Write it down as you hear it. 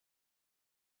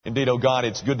Indeed, O God,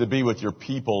 it's good to be with your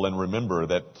people and remember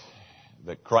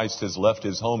that Christ has left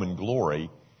his home in glory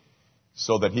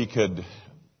so that he could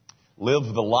live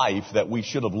the life that we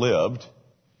should have lived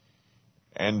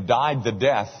and died the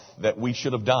death that we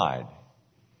should have died.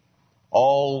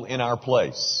 All in our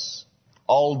place.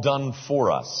 All done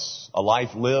for us. A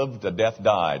life lived, a death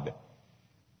died.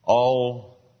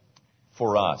 All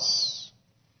for us.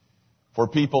 For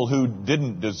people who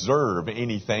didn't deserve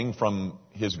anything from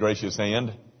his gracious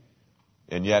hand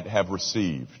and yet have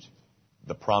received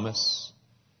the promise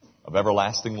of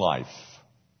everlasting life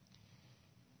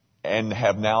and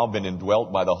have now been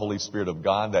indwelt by the Holy Spirit of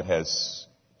God that has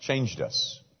changed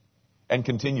us and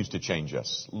continues to change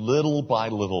us little by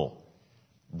little,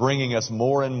 bringing us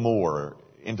more and more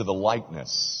into the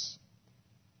likeness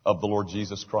of the Lord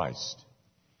Jesus Christ.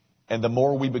 And the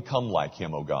more we become like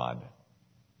him, O God,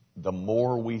 the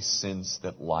more we sense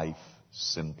that life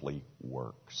simply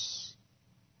works.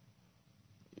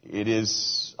 It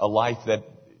is a life that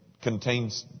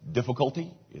contains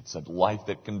difficulty. It's a life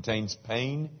that contains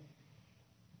pain.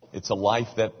 It's a life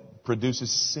that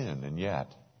produces sin. And yet,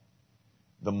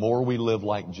 the more we live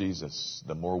like Jesus,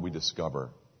 the more we discover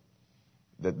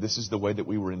that this is the way that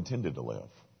we were intended to live.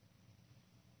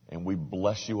 And we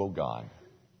bless you, O God,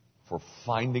 for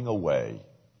finding a way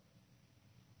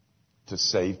to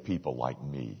save people like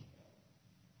me.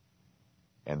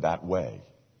 And that way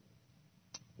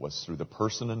was through the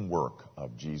person and work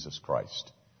of Jesus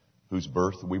Christ, whose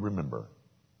birth we remember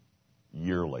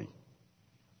yearly.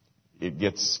 It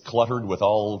gets cluttered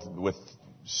with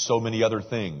so many other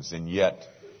things, and yet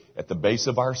at the base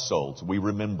of our souls we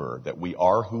remember that we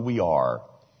are who we are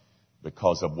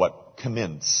because of what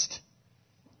commenced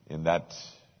in that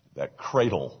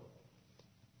cradle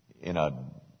in a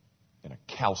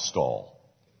cow stall.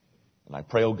 And I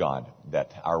pray, oh God,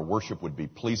 that our worship would be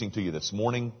pleasing to you this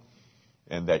morning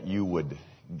and that you would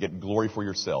get glory for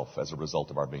yourself as a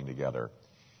result of our being together.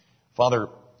 Father,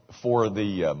 for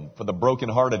the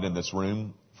brokenhearted in this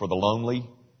room, for the lonely,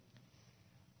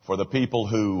 for the people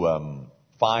who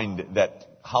find that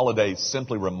holidays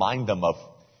simply remind them of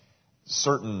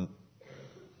certain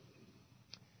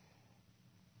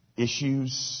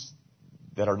issues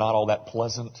that are not all that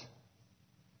pleasant,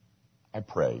 I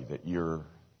pray that your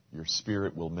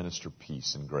Spirit will minister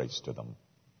peace and grace to them.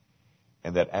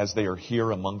 And that as they are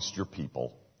here amongst your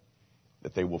people,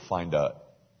 that they will find a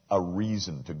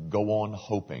reason to go on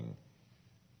hoping,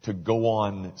 to go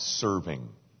on serving,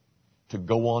 to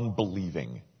go on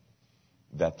believing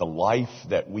that the life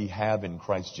that we have in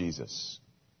Christ Jesus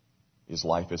is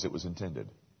life as it was intended.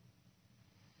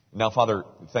 Now, Father,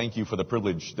 thank you for the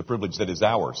privilege that is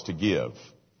ours to give.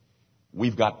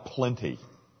 We've got plenty.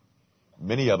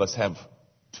 Many of us have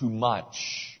too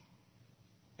much.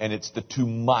 And it's the too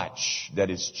much that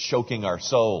is choking our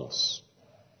souls.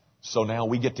 So now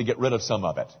we get to get rid of some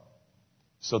of it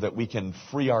so that we can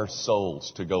free our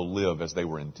souls to go live as they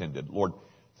were intended. Lord,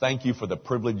 thank you for the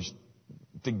privilege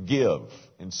to give,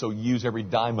 and so use every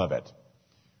dime of it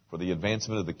for the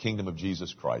advancement of the kingdom of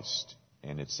Jesus Christ.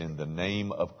 And it's in the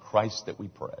name of Christ that we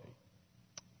pray.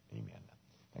 Amen.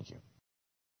 Thank you.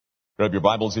 Grab your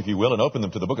Bibles, if you will, and open them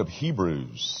to the book of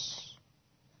Hebrews.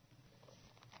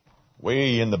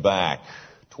 Way in the back,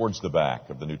 towards the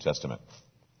back of the New Testament.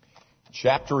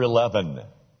 Chapter 11.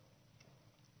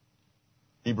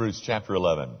 Hebrews chapter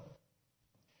 11. I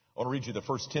want to read you the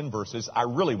first 10 verses. I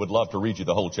really would love to read you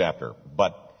the whole chapter,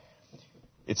 but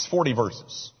it's 40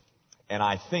 verses. And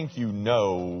I think you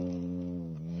know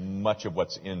much of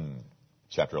what's in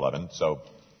chapter 11. So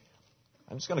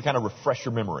I'm just going to kind of refresh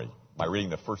your memory by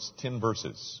reading the first 10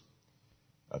 verses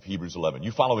of Hebrews 11.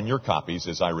 You follow in your copies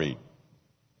as I read.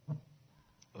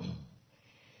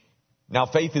 Now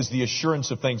faith is the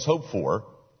assurance of things hoped for,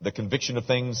 the conviction of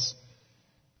things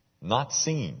not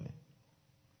seen.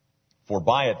 For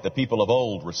by it the people of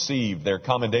old received their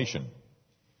commendation.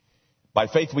 By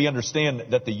faith we understand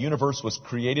that the universe was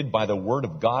created by the word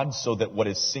of God, so that what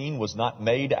is seen was not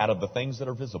made out of the things that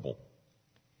are visible.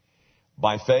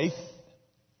 By faith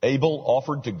Abel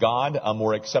offered to God a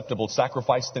more acceptable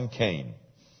sacrifice than Cain,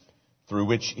 through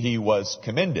which he was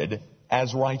commended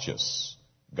as righteous,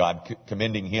 God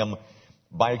commending him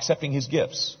by accepting his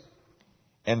gifts.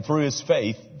 And through his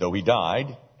faith, though he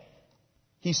died,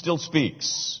 he still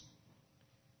speaks.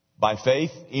 By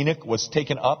faith, Enoch was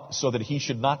taken up so that he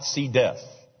should not see death.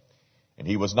 And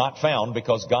he was not found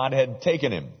because God had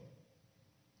taken him.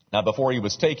 Now before he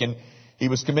was taken, he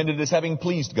was commended as having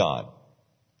pleased God.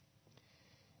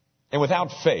 And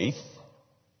without faith,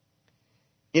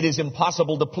 it is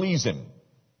impossible to please him.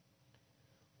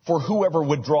 For whoever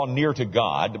would draw near to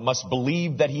God must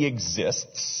believe that he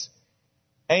exists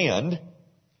and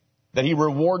that he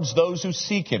rewards those who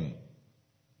seek him.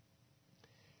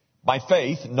 By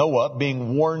faith, Noah,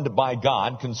 being warned by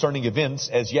God concerning events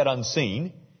as yet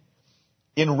unseen,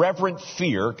 in reverent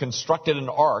fear constructed an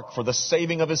ark for the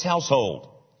saving of his household.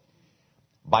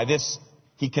 By this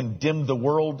he condemned the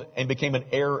world and became an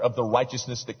heir of the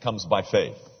righteousness that comes by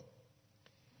faith.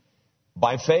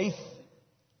 By faith,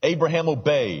 Abraham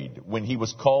obeyed when he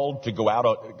was called to go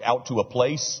out to a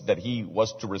place that he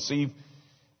was to receive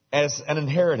as an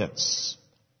inheritance.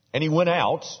 And he went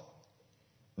out,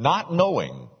 not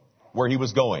knowing where he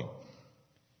was going.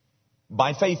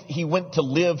 By faith, he went to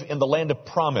live in the land of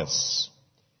promise,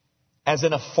 as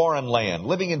in a foreign land,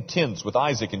 living in tents with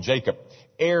Isaac and Jacob,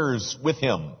 heirs with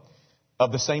him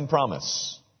of the same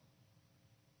promise.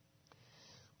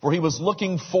 For he was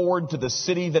looking forward to the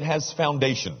city that has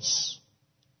foundations,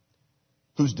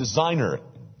 whose designer,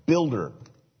 builder,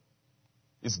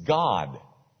 is God.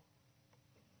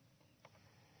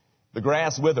 The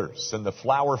grass withers and the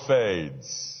flower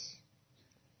fades,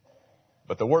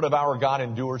 but the word of our God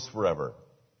endures forever.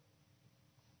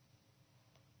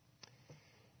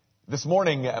 This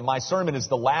morning, my sermon is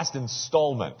the last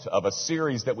installment of a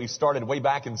series that we started way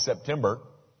back in September.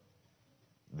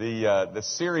 The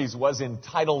series was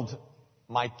entitled,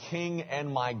 My King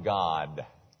and My God.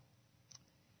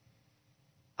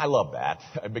 I love that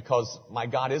because my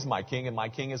God is my King and my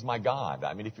King is my God.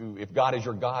 I mean, if God is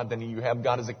your God, then you have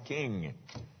God as a King.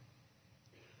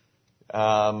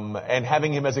 And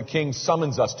having him as a king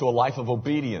summons us to a life of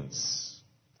obedience.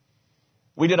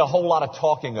 We did a whole lot of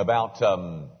talking about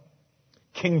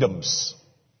kingdoms.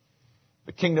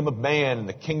 The kingdom of man and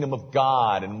the kingdom of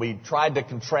God. And we tried to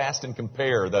contrast and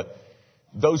compare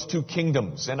those two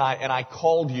kingdoms. And I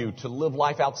called you to live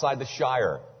life outside the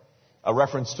Shire. A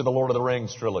reference to the Lord of the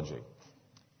Rings trilogy.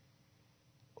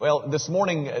 Well, this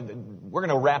morning, we're going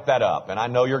to wrap that up. And I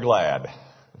know you're glad.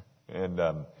 And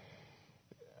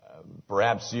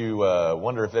perhaps you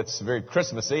wonder if it's very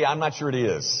Christmassy. I'm not sure it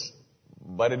is.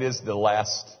 But it is the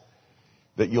last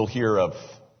that you'll hear of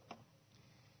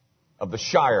the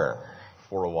Shire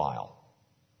for a while.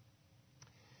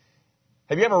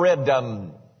 Have you ever read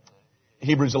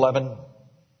Hebrews 11?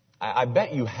 I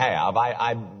bet you have.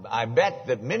 I bet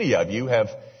that many of you have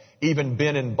even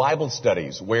been in Bible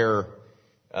studies where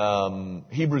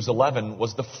Hebrews 11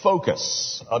 was the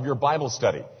focus of your Bible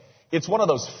study. It's one of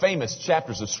those famous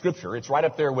chapters of Scripture. It's right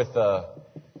up there with 1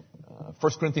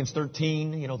 Corinthians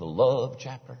 13, the love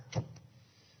chapter.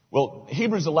 Well,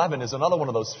 Hebrews 11 is another one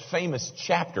of those famous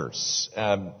chapters.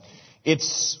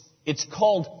 It's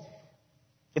called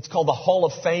the Hall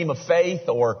of Fame of Faith,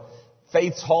 or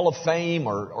Faith's Hall of Fame,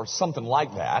 or something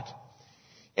like that.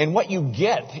 And what you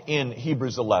get in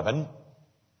Hebrews 11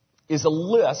 is a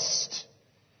list,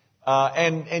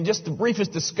 and just the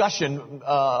briefest discussion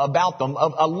about them,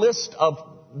 of a list of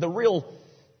the real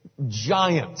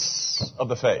giants of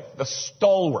the faith, the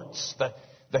stalwarts,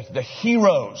 the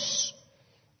heroes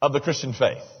of the Christian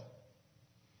faith.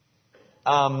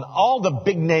 All the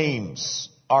big names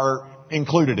are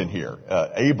included in here.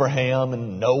 Abraham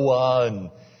and Noah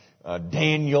and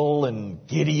Daniel and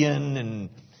Gideon and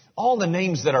all the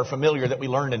names that are familiar that we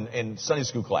learned in Sunday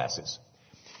school classes.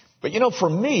 But for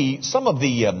me, some of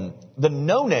the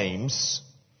no names,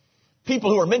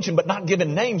 people who are mentioned but not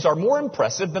given names, are more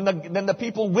impressive than the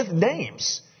people with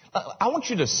names. I want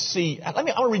you to see. I want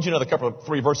to read you another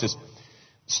three verses,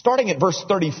 starting at verse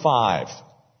 35.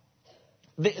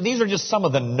 These are just some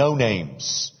of the no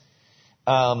names.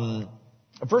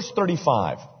 Verse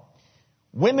 35.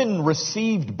 Women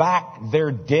received back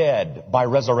their dead by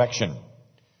resurrection.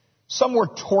 Some were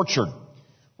tortured,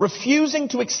 refusing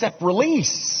to accept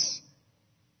release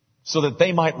so that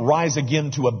they might rise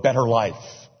again to a better life.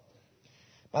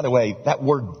 By the way, that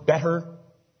word better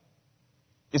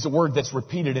is a word that's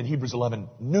repeated in Hebrews 11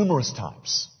 numerous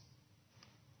times.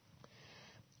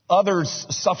 Others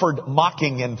suffered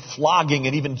mocking and flogging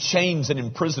and even chains and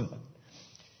imprisonment.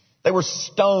 They were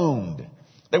stoned.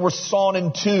 They were sawn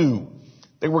in two.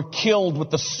 They were killed with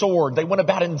the sword. They went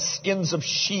about in skins of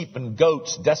sheep and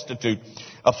goats, destitute,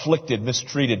 afflicted,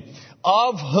 mistreated,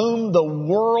 of whom the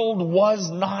world was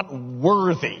not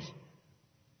worthy,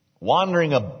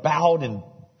 wandering about in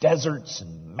deserts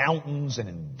and mountains and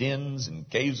in dens and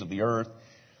caves of the earth.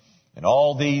 And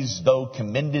all these, though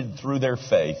commended through their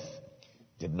faith,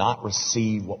 did not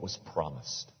receive what was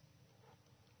promised.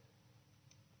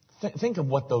 Think of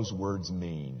what those words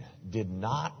mean. Did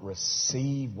not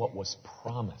receive what was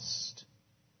promised.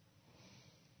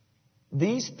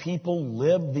 These people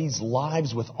lived these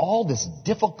lives with all this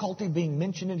difficulty being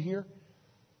mentioned in here.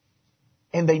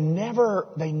 And they never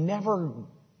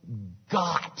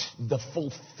got the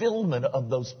fulfillment of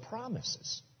those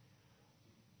promises.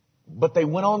 But they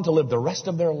went on to live the rest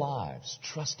of their lives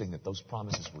trusting that those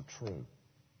promises were true.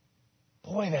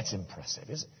 Boy, that's impressive,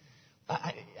 isn't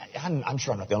it? I'm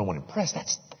sure I'm not the only one impressed.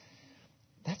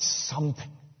 That's something.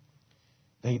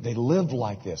 They lived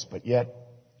like this, but yet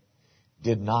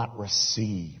did not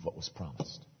receive what was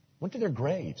promised. Went to their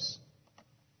graves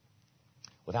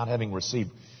without having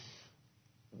received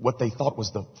what they thought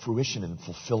was the fruition and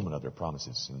fulfillment of their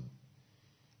promises. And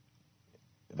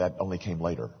that only came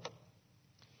later.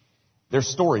 There's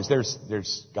stories. I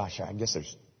guess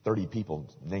there's 30 people,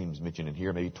 names mentioned in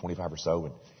here, maybe 25 or so.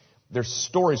 And their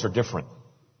stories are different.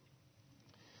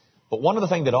 But one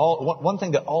thing that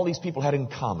all these people had in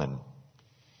common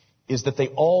is that they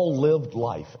all lived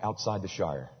life outside the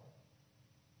Shire.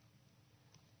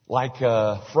 Like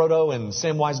Frodo and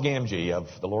Samwise Gamgee of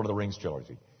the Lord of the Rings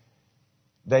trilogy.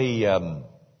 Their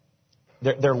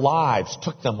lives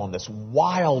took them on this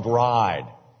wild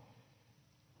ride.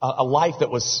 A life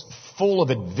that was full of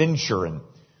adventure and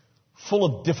full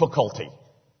of difficulty,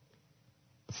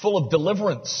 full of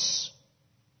deliverance,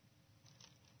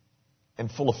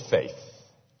 and full of faith.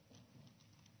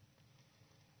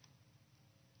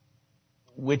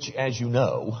 Which, as you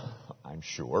know, I'm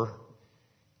sure,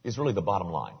 is really the bottom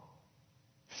line.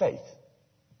 Faith.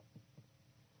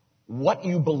 What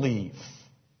you believe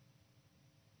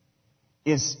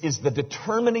is the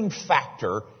determining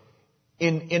factor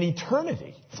in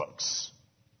eternity, folks.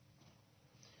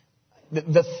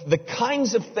 The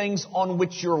kinds of things on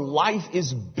which your life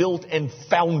is built and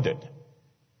founded.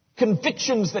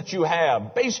 Convictions that you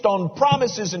have based on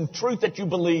promises and truth that you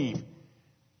believe.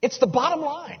 It's the bottom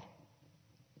line.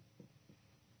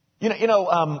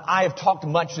 I have talked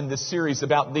much in this series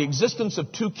about the existence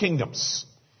of two kingdoms.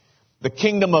 The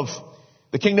kingdom of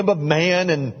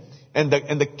man and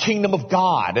the kingdom of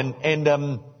God. And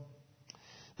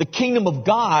the kingdom of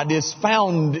God is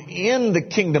found in the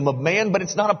kingdom of man, but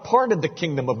it's not a part of the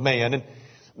kingdom of man. And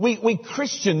we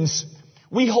Christians,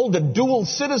 we hold a dual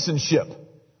citizenship.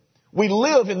 We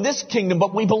live in this kingdom,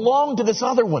 but we belong to this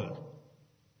other one.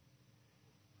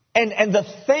 And the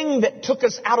thing that took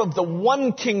us out of the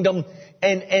one kingdom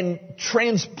and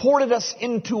transported us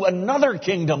into another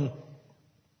kingdom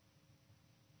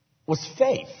was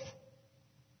faith.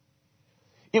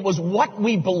 It was what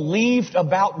we believed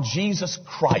about Jesus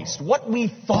Christ, what we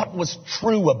thought was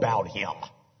true about Him.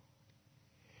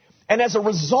 And as a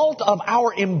result of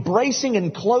our embracing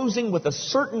and closing with a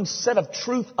certain set of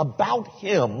truth about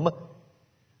Him,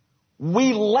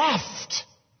 we left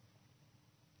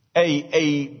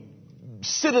a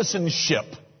citizenship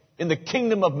in the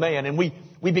kingdom of man, and we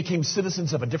became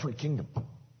citizens of a different kingdom.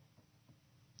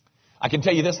 I can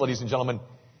tell you this, ladies and gentlemen,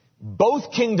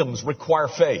 both kingdoms require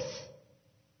faith.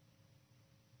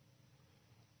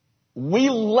 We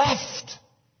left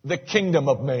the kingdom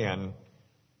of man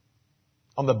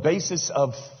on the basis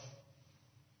of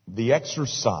the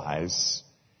exercise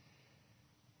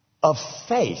of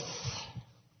faith.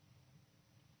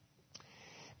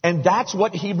 And that's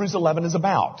what Hebrews 11 is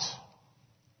about.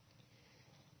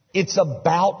 It's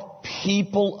about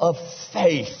people of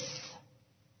faith.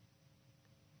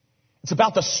 It's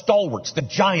about the stalwarts, the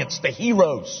giants, the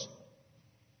heroes.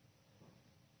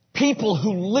 People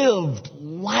who lived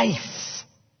life.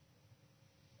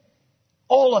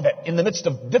 All of it in the midst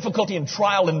of difficulty and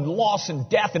trial and loss and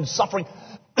death and suffering.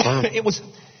 It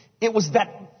was that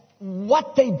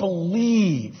what they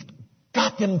believed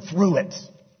got them through it.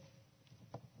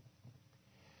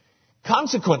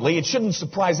 Consequently, it shouldn't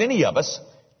surprise any of us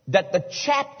that the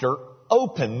chapter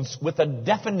opens with a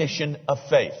definition of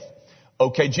faith.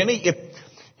 Okay, Jimmy,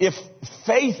 if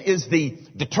faith is the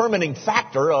determining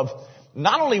factor of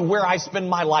not only where I spend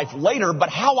my life later, but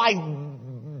how I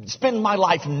spend my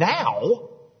life now,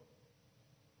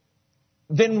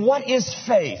 then what is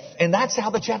faith? And that's how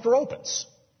the chapter opens.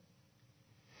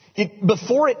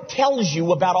 Before it tells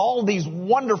you about all these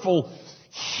wonderful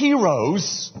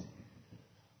heroes,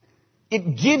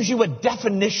 it gives you a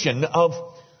definition of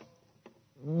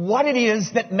what it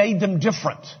is that made them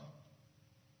different.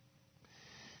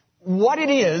 What it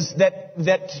is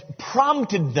that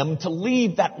prompted them to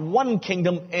leave that one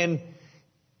kingdom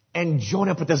and join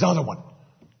up with this other one.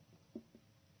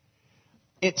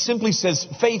 It simply says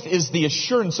faith is the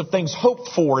assurance of things hoped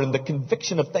for and the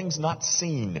conviction of things not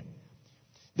seen.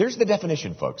 There's the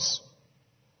definition, folks.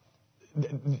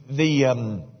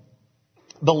 The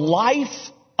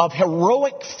life of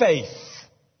heroic faith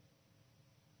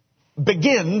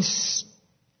begins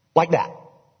like that.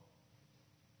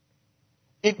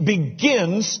 It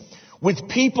begins with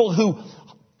people who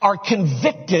are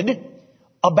convicted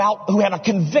who have a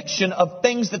conviction of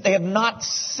things that they have not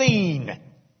seen.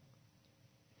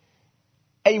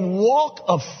 A walk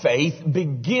of faith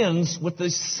begins with the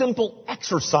simple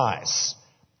exercise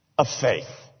of faith.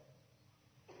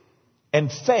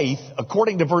 And faith,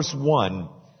 according to verse 1,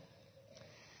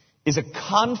 is a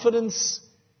confidence.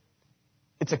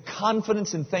 It's a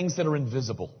confidence in things that are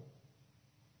invisible.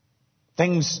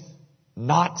 Things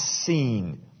not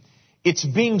seen. It's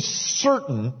being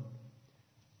certain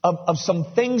of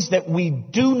some things that we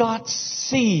do not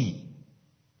see.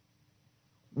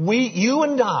 You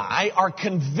and I are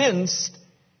convinced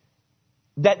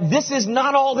that this is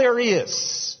not all there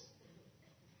is.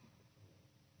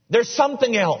 There's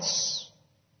something else.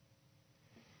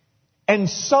 And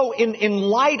so in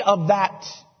light of that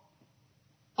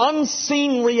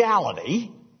unseen reality,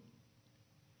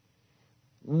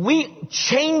 we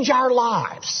change our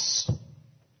lives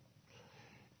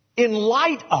in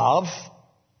light of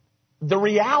the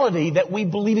reality that we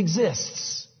believe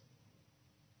exists.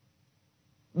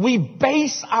 We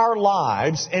base our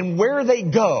lives and where they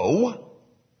go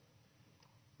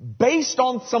based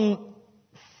on some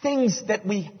things that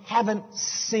we haven't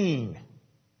seen.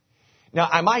 Now,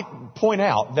 I might point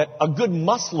out that a good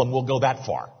Muslim will go that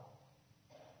far.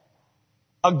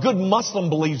 A good Muslim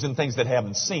believes in things that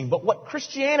haven't seen. But what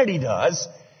Christianity does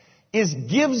is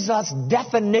gives us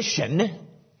definition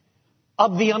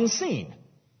of the unseen.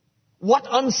 What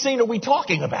unseen are we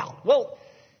talking about? Well,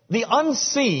 the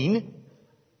unseen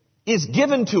is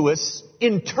given to us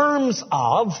in terms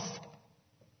of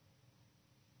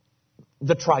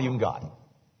the triune God,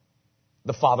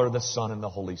 the Father, the Son, and the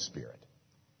Holy Spirit.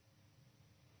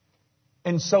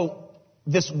 And so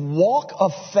this walk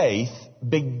of faith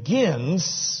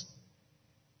begins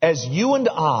as you and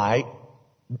I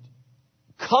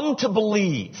come to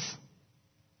believe,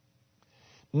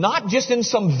 not just in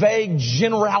some vague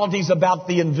generalities about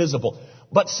the invisible,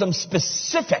 but some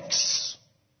specifics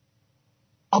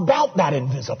about that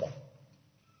invisible.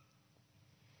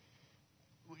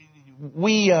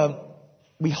 We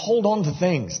hold on to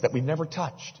things that we've never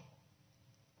touched.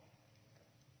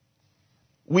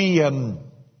 We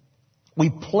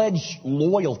pledge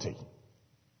loyalty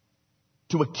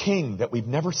to a king that we've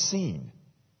never seen.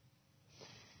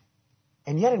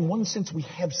 And yet, in one sense, we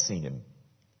have seen him.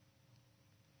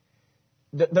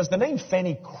 Does the name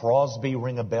Fanny Crosby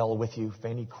ring a bell with you?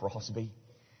 Fanny Crosby?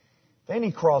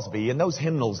 Fanny Crosby, in those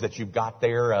hymnals that you've got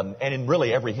there, and in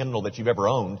really every hymnal that you've ever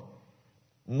owned,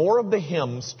 more of the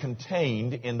hymns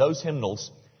contained in those hymnals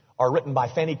are written by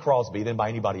Fanny Crosby than by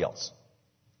anybody else.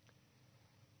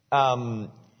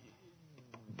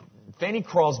 Fanny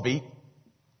Crosby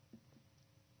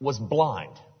was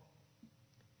blind.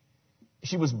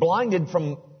 She was blinded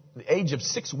from the age of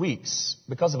 6 weeks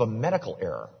because of a medical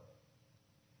error.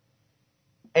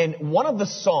 And one of the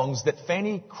songs that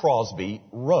Fanny Crosby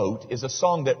wrote is a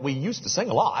song that we used to sing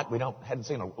a lot. We hadn't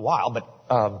seen in a while, but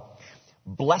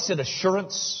Blessed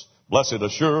Assurance,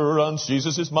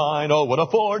 Jesus is mine. Oh, what a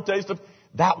foretaste of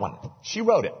that one. She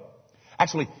wrote it.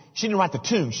 Actually, she didn't write the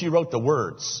tune. She wrote the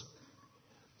words.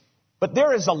 But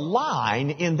there is a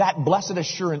line in that Blessed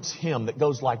Assurance hymn that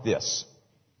goes like this.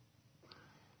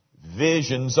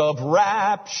 Visions of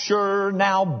rapture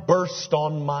now burst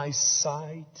on my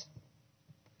sight.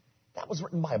 That was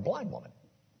written by a blind woman.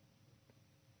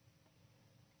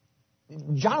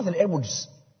 Jonathan Edwards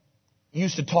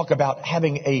used to talk about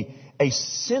having a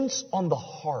sense on the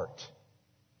heart.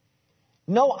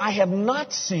 No, I have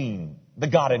not seen the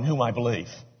God in whom I believe.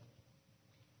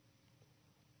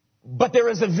 But there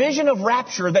is a vision of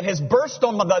rapture that has burst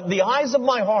on the eyes of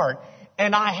my heart,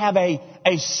 and I have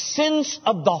a sense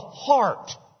of the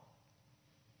heart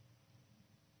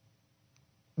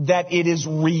that it is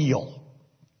real.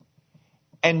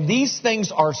 And these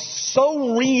things are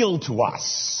so real to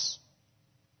us,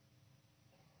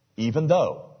 even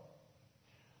though,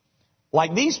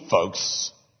 like these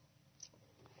folks,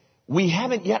 we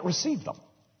haven't yet received them.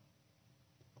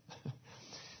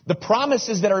 The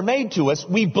promises that are made to us,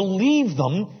 we believe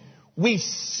them, we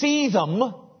see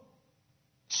them,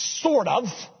 sort of,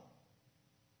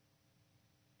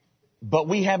 but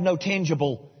we have no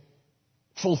tangible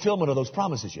fulfillment of those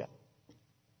promises yet.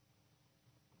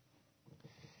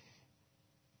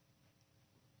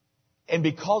 And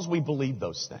because we believe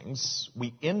those things,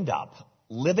 we end up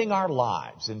living our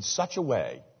lives in such a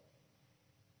way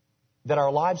that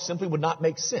our lives simply would not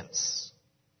make sense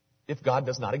if God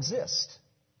does not exist.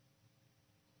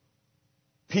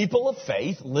 People of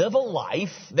faith live a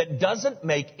life that doesn't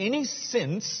make any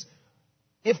sense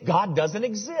if God doesn't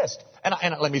exist. And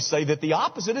let me say that the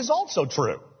opposite is also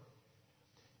true.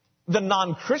 The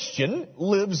non-Christian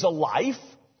lives a life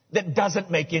that doesn't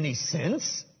make any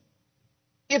sense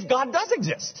if God does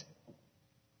exist.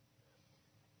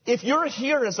 If you're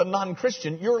here as a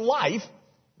non-Christian, your life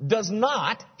does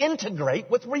not integrate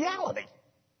with reality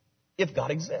if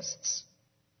God exists.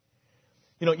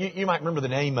 You know, you might remember the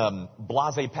name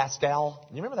Blaise Pascal.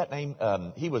 You remember that name?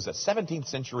 He was a 17th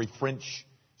century French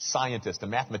scientist, a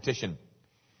mathematician,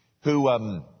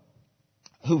 who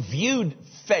viewed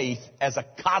faith as a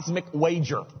cosmic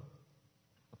wager.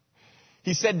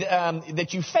 He said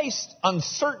that you faced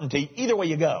uncertainty either way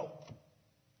you go.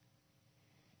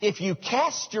 If you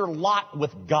cast your lot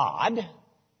with God,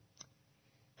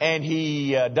 and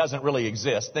He doesn't really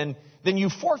exist, then you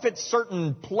forfeit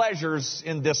certain pleasures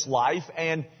in this life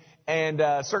and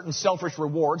certain selfish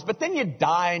rewards, but then you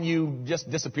die and you just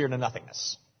disappear into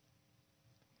nothingness.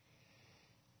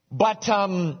 But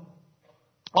on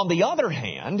the other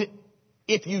hand,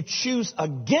 if you choose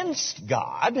against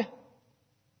God,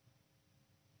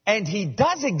 and He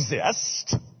does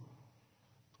exist,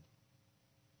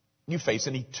 you face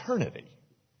an eternity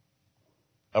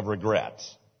of regret.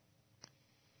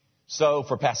 So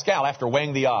for Pascal, after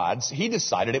weighing the odds, he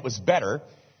decided it was better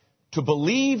to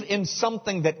believe in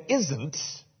something that isn't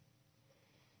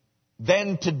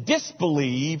than to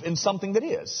disbelieve in something that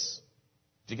is.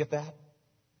 Did you get that?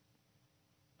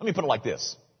 Let me put it like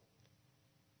this.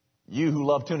 You who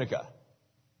love tunica,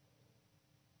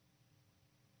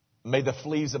 may the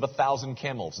fleas of 1,000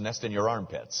 camels nest in your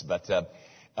armpits. But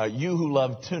you who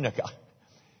love tunica,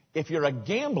 if you're a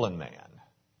gambling man,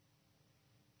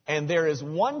 and there is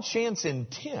one chance in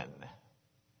 10,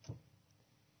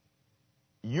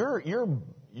 you're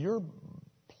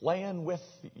playing with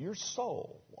your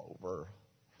soul over.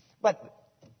 But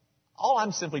all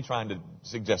I'm simply trying to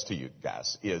suggest to you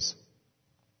guys is,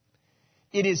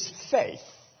 it is faith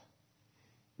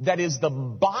that is the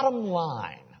bottom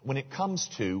line when it comes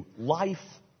to life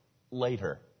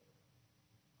later.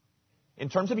 In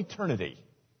terms of eternity.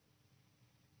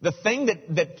 The thing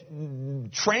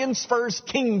that transfers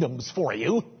kingdoms for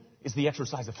you is the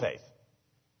exercise of faith.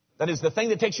 That is, the thing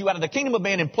that takes you out of the kingdom of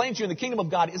man and plants you in the kingdom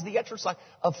of God is the exercise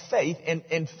of faith,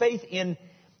 and faith in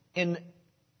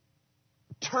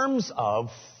terms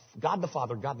of God the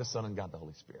Father, God the Son, and God the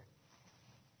Holy Spirit.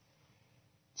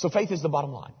 So faith is the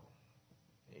bottom line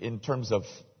in terms of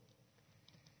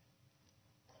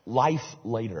life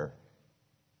later.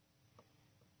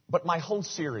 But my whole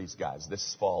series, guys,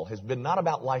 this fall has been not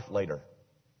about life later.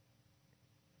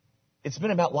 It's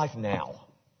been about life now.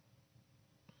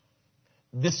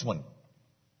 This one.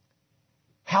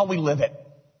 How we live it.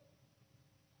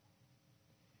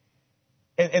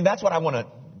 And that's what I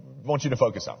want you to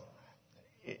focus on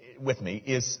with me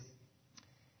is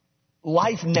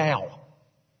life now.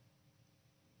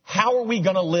 How are we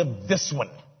going to live this one?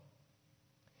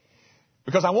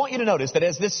 Because I want you to notice that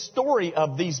as this story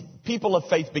of these people of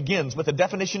faith begins with a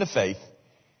definition of faith,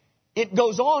 it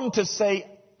goes on to say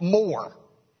more.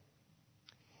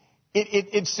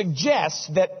 It suggests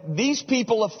that these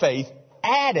people of faith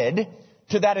added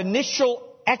to that initial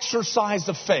exercise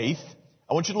of faith.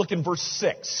 I want you to look in verse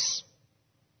 6.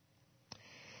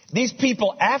 These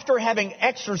people, after having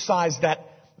exercised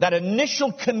that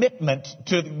initial commitment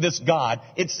to this God,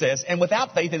 it says, and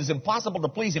without faith it is impossible to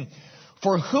please Him.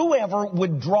 For whoever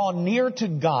would draw near to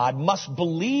God must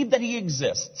believe that He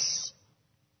exists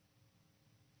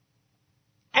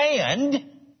and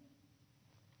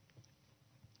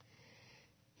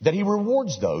that He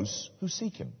rewards those who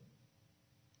seek Him.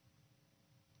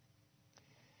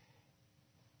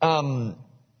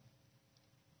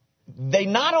 They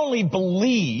not only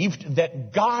believed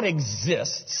that God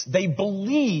exists, they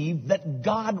believe that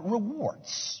God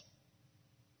rewards.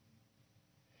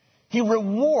 He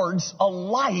rewards a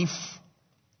life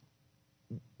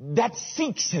that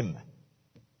seeks Him.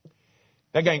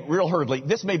 Now, gang, real hurriedly,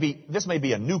 this may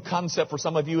be a new concept for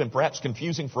some of you and perhaps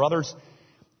confusing for others,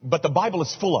 but the Bible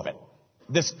is full of it.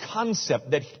 This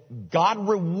concept that God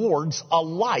rewards a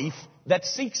life that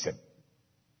seeks Him.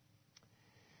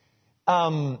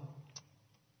 The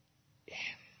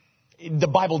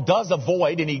Bible does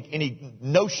avoid any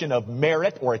notion of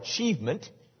merit or achievement.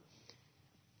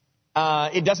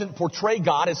 It doesn't portray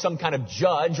God as some kind of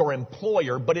judge or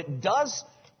employer, but it does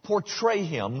portray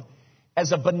Him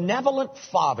as a benevolent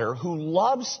Father who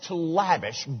loves to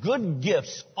lavish good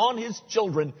gifts on His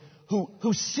children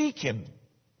who seek Him.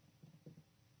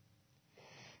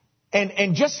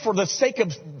 And just for the sake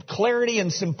of clarity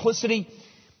and simplicity,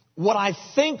 what I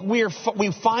think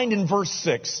we find in verse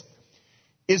 6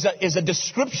 is a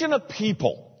description of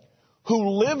people who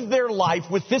live their life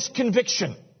with this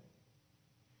conviction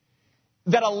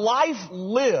that a life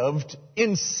lived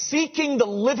in seeking the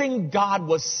living God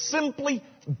was simply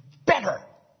better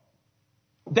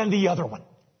than the other one.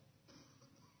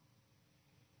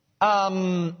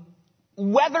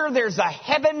 Whether there's a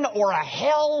heaven or a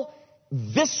hell,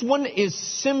 this one is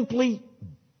simply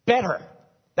better.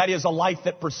 That is a life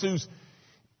that pursues,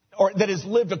 or that is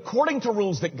lived according to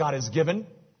rules that God has given,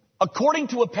 according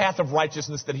to a path of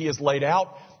righteousness that He has laid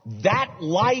out. That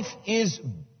life is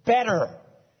better.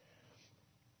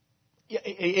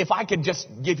 If I could just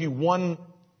give you one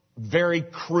very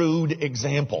crude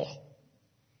example.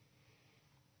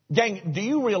 Gang, do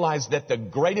you realize that the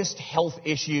greatest health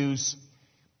issues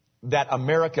that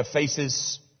America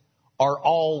faces are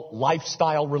all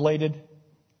lifestyle related?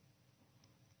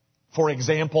 For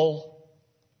example,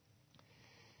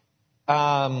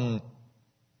 a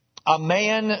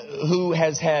man who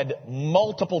has had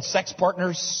multiple sex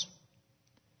partners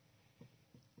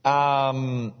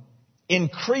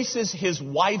increases his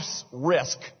wife's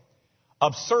risk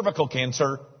of cervical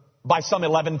cancer by some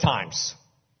 11 times.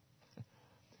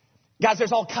 Guys,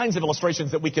 there's all kinds of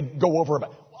illustrations that we could go over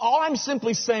about. All I'm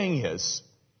simply saying is,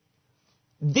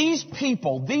 these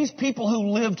people who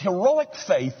lived heroic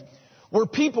faith were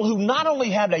people who not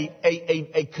only had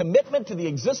a commitment to the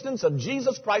existence of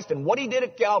Jesus Christ and what He did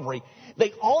at Calvary,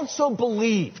 they also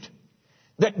believed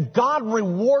that God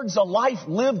rewards a life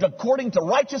lived according to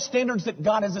righteous standards that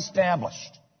God has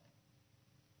established.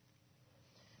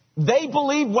 They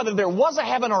believed whether there was a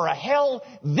heaven or a hell,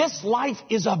 this life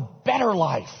is a better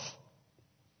life.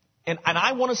 And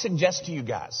I want to suggest to you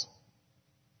guys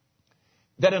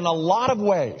that in a lot of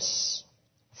ways,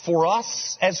 for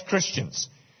us as Christians,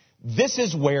 this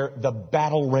is where the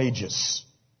battle rages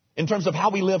in terms of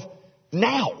how we live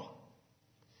now.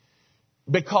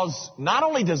 Because not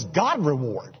only does God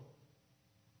reward,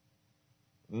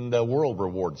 the world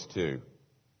rewards too.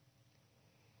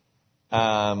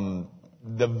 The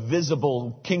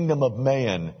visible kingdom of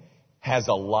man has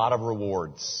a lot of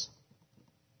rewards,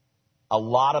 a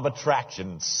lot of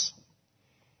attractions,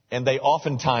 and they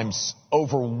oftentimes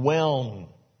overwhelm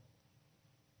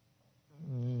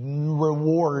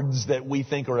rewards that we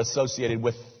think are associated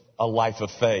with a life of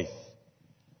faith.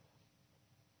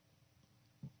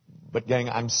 But gang,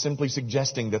 I'm simply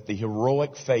suggesting that the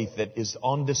heroic faith that is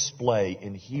on display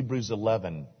in Hebrews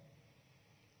 11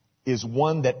 is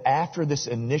one that after this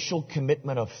initial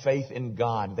commitment of faith in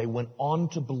God, they went on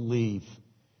to believe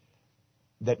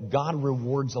that God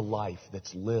rewards a life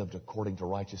that's lived according to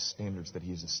righteous standards that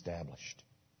He has established.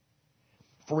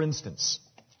 For instance,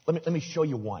 let me show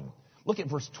you one. Look at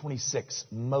verse 26,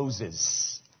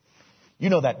 Moses. You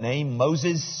know that name,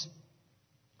 Moses.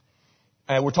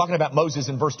 We're talking about Moses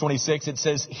in verse 26. It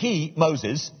says, he,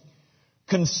 Moses,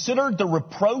 considered the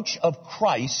reproach of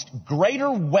Christ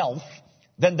greater wealth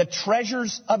than the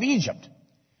treasures of Egypt,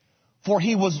 for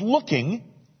he was looking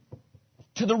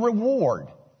to the reward.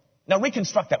 Now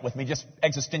reconstruct that with me just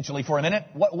existentially for a minute.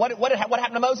 What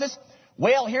happened to Moses?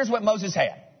 Well, here's what Moses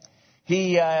had.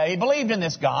 He believed in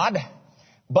this God,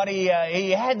 but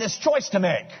he had this choice to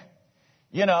make.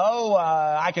 You know,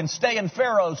 I can stay in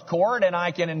Pharaoh's court and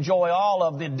I can enjoy all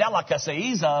of the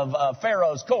delicacies of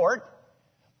Pharaoh's court,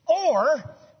 or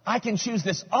I can choose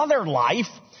this other life,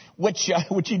 which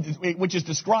is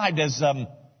described as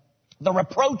the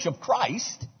reproach of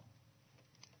Christ.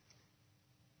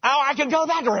 Oh, I can go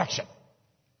that direction.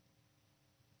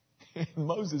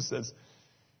 Moses says,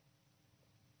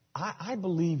 I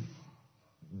believe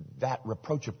that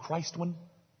reproach of Christ one.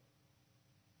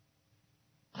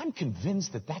 I'm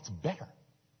convinced that that's better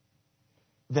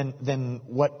than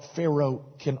what Pharaoh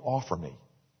can offer me.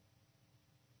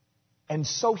 And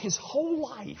so his whole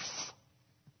life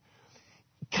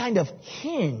kind of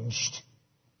hinged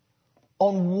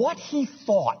on what he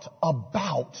thought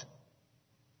about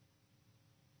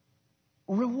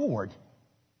reward.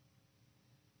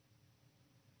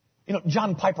 You know,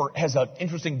 John Piper has an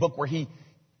interesting book where he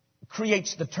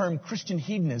creates the term Christian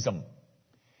hedonism.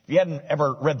 If you hadn't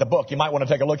ever read the book, you might want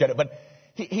to take a look at it. But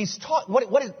he's taught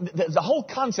the whole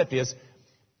concept is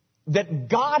that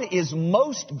God is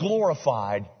most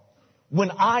glorified when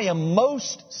I am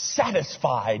most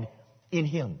satisfied in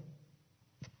Him.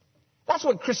 That's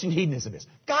what Christian hedonism is.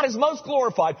 God is most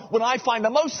glorified when I find the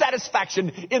most satisfaction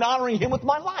in honoring Him with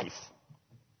my life.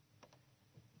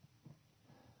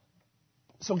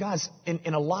 So guys,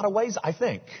 in a lot of ways, I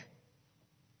think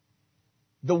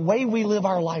the way we live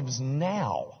our lives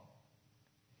now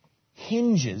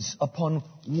hinges upon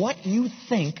what you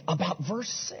think about verse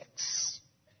 6.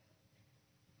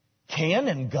 Can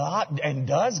and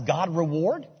does God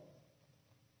reward?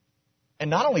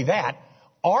 And not only that,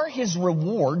 are His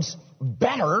rewards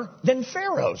better than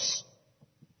Pharaoh's.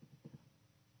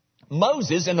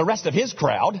 Moses and the rest of his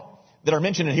crowd that are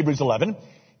mentioned in Hebrews 11,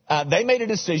 they made a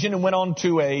decision and went on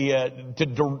to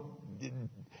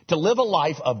live a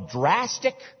life of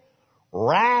drastic,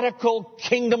 radical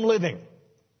kingdom living.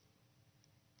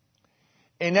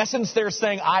 In essence, they're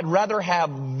saying, I'd rather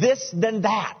have this than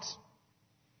that.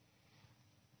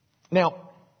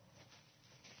 Now,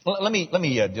 let me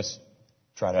just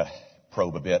try to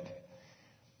probe a bit.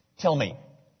 Tell me,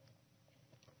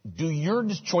 do your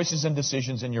choices and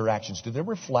decisions and your actions, do they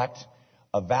reflect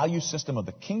a value system of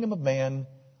the kingdom of man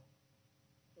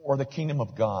or the kingdom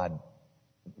of God?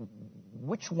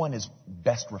 Which one is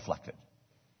best reflected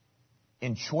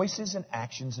in choices and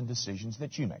actions and decisions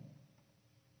that you make?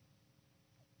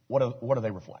 What do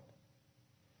they reflect?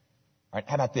 All right,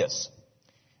 how about this?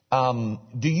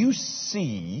 Do you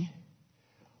see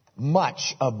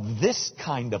much of this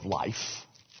kind of life,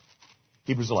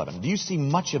 Hebrews 11, do you see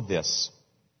much of this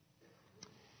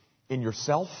in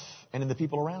yourself and in the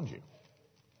people around you?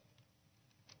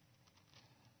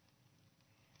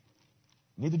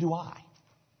 Neither do I.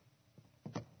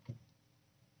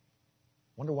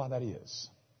 Wonder why that is.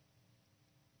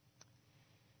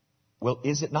 Well,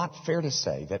 is it not fair to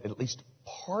say that at least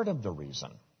part of the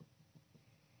reason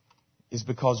is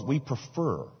because we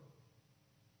prefer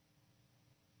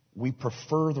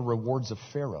the rewards of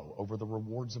Pharaoh over the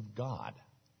rewards of God?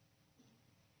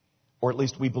 Or at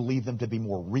least we believe them to be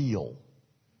more real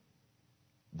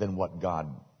than what God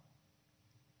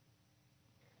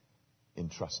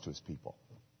entrusts to his people.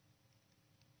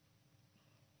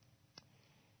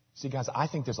 See, guys, I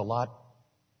think there's a lot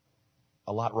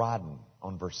riding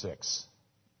on verse 6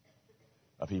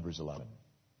 of Hebrews 11.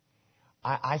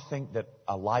 I think that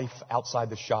a life outside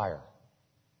the Shire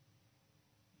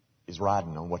is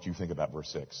riding on what you think about verse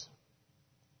 6.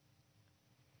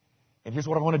 And here's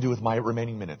what I want to do with my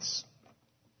remaining minutes.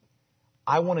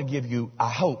 I want to give you,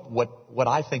 I hope, what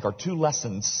I think are two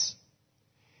lessons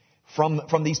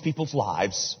from these people's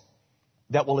lives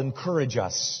that will encourage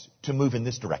us to move in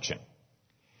this direction.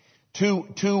 Two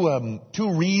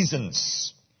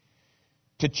reasons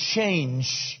to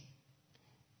change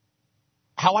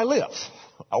how I live,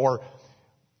 or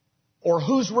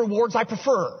whose rewards I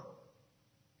prefer.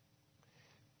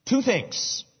 Two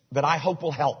things that I hope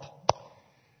will help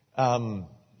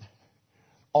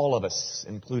all of us,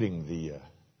 including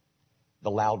the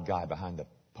loud guy behind the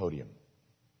podium.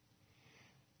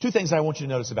 Two things that I want you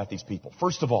to notice about these people.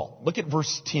 First of all, look at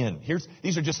verse 10.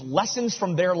 These are just lessons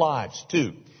from their lives.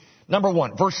 Two. Number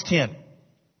one, verse 10.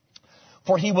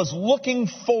 For he was looking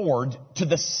forward to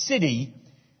the city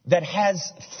that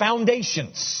has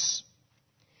foundations.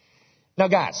 Now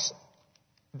guys,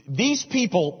 these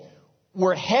people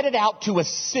were headed out to a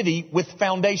city with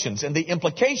foundations. And the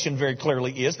implication very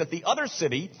clearly is that the other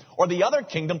city or the other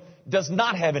kingdom does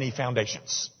not have any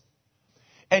foundations.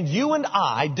 And you and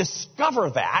I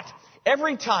discover that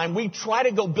every time we try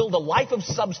to go build a life of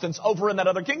substance over in that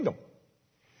other kingdom.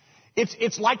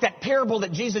 It's like that parable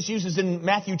that Jesus uses in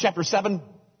Matthew chapter 7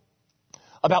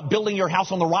 about building your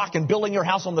house on the rock and building your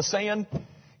house on the sand.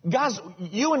 Guys,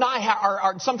 you and I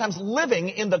are sometimes living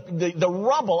in the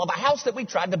rubble of a house that we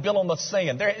tried to build on the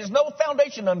sand. There is no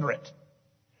foundation under it.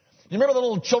 You remember the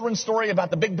little children's story about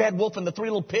the big bad wolf and the three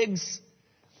little pigs?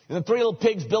 The three little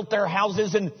pigs built their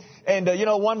houses and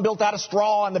one built out of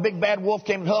straw and the big bad wolf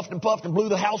came and huffed and puffed and blew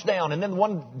the house down. And then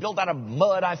one built out of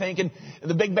mud, I think, and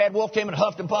the big bad wolf came and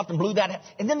huffed and puffed and blew that.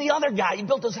 And then the other guy, he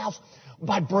built his house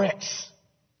by bricks.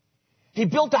 He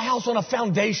built a house on a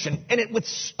foundation and it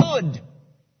withstood.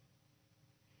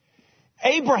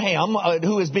 Abraham,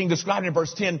 who is being described in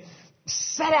verse 10,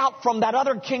 set out from that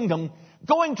other kingdom,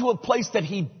 going to a place that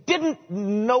he didn't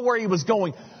know where he was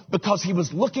going because he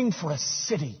was looking for a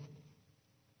city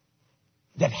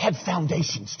that had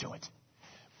foundations to it.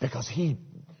 Because he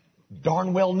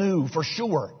darn well knew for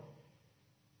sure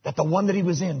that the one that he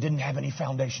was in didn't have any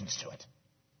foundations to it.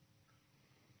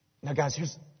 Now guys,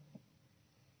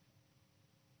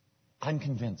 I'm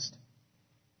convinced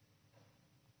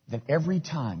that every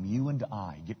time you and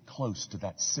I get close to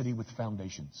that city with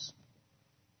foundations,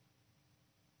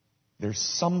 there's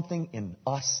something in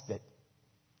us that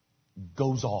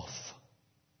goes off.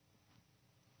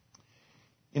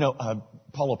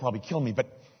 Paul will probably kill me, but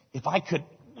if I could,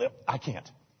 I can't.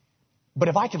 But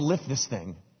if I could lift this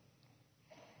thing,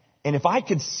 and if I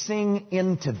could sing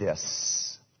into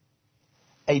this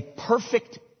a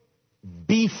perfect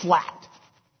B flat,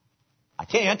 I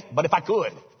can't, but if I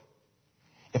could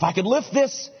lift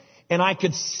this and I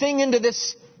could sing into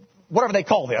this, whatever they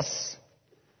call this,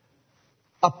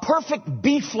 a perfect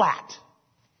B flat,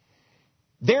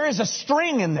 There is a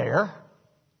string in there.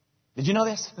 Did you know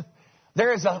this?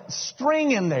 There is a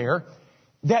string in there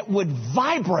that would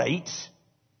vibrate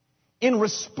in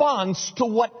response to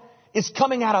what is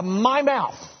coming out of my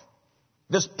mouth.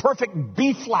 This perfect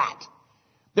B flat.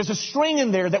 There's a string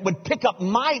in there that would pick up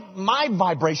my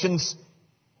vibrations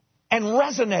and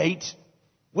resonate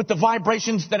with the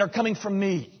vibrations that are coming from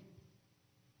me.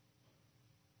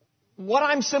 What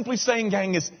I'm simply saying,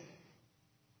 gang, is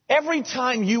every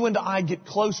time you and I get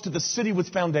close to the city with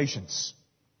foundations,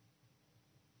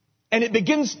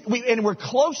 and we're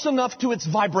close enough to its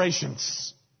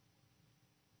vibrations,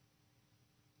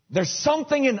 there's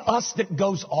something in us that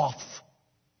goes off.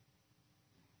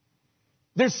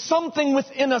 There's something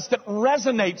within us that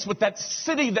resonates with that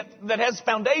city that has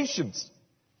foundations.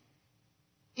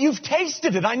 You've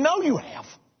tasted it. I know you have.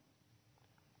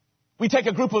 We take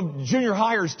a group of junior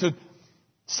hires to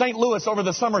St. Louis over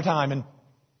the summertime, and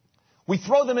we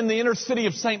throw them in the inner city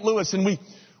of St. Louis, and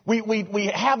we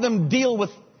have them deal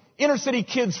with inner city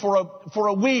kids for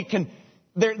a week, and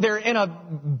they're in a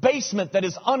basement that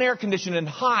is unair conditioned and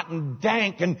hot and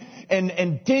dank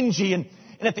and dingy, and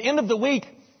at the end of the week,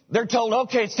 they're told,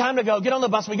 okay, it's time to go. Get on the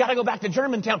bus. We got to go back to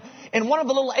Germantown. And one of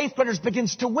the little 8th graders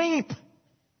begins to weep.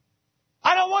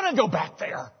 I don't want to go back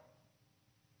there.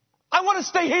 I want to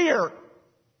stay here.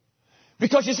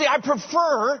 Because you see, I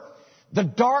prefer the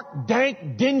dark,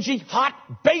 dank, dingy, hot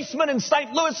basement in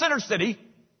St. Louis inner city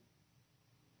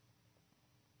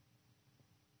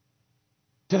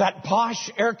to that posh,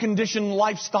 air-conditioned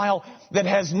lifestyle that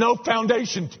has no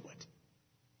foundation to it.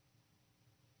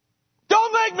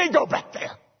 Don't make me go back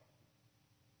there.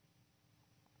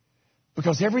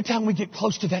 Because every time we get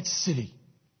close to that city,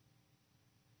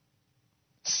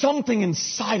 something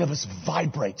inside of us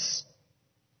vibrates.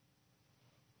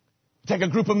 Take a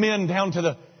group of men down to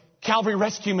the Calvary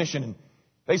Rescue Mission, and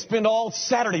they spend all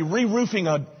Saturday re-roofing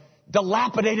a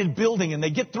dilapidated building, and they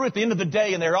get through at the end of the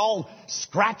day, and they're all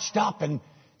scratched up and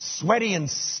sweaty and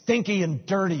stinky and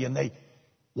dirty, and they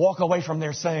walk away from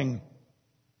there saying,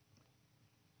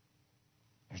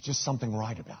 there's just something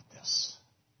right about this.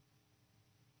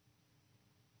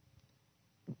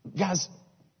 Guys,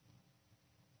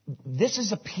 this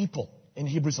is a people in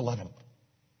Hebrews 11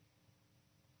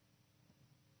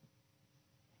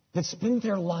 that spend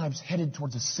their lives headed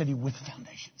towards a city with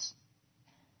foundations,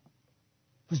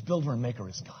 whose builder and maker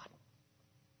is God.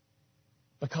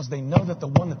 Because they know that the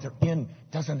one that they're in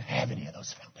doesn't have any of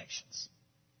those foundations.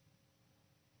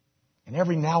 And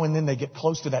every now and then they get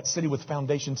close to that city with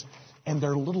foundations, and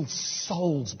their little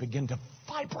souls begin to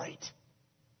vibrate.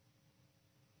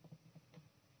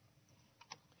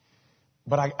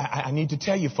 But I need to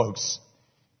tell you, folks,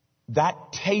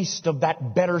 that taste of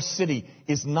that better city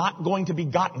is not going to be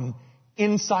gotten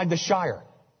inside the Shire.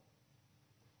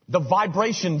 The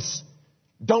vibrations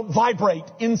don't vibrate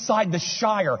inside the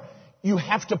Shire. You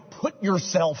have to put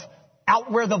yourself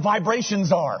out where the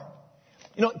vibrations are.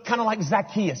 You know, kind of like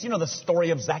Zacchaeus. You know the story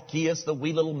of Zacchaeus, the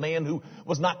wee little man who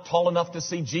was not tall enough to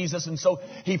see Jesus. And so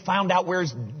he found out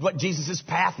what Jesus'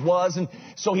 path was. And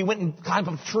so he went and climbed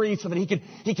up a tree so that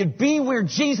he could be where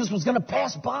Jesus was going to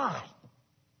pass by.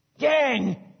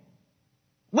 Gang,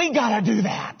 we got to do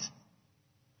that.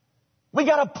 We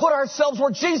got to put ourselves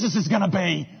where Jesus is going to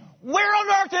be. Where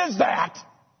on earth is that?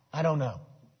 I don't know.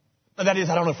 That is,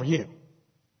 I don't know for you.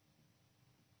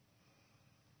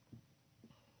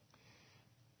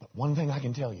 One thing I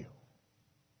can tell you,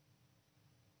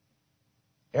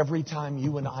 every time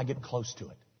you and I get close to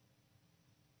it,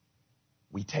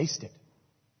 we taste it,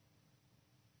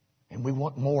 and we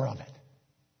want more of it,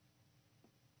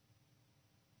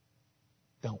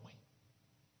 don't we?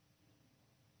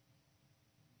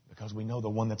 Because we know the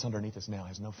one that's underneath us now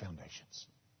has no foundations.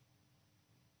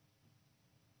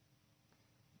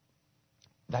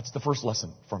 That's the first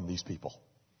lesson from these people.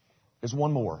 There's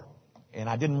one more. And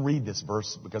I didn't read this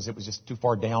verse because it was just too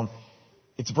far down.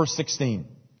 It's verse 16.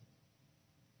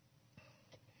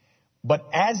 But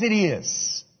as it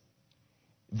is,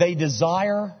 they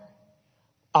desire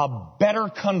a better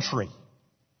country.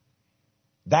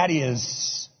 That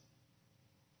is,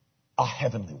 a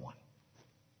heavenly one.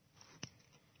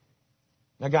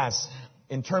 Now guys,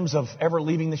 in terms of ever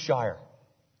leaving the Shire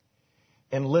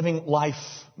and living life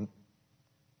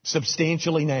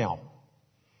substantially now,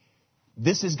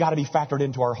 this has got to be factored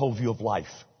into our whole view of life.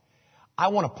 I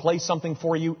want to play something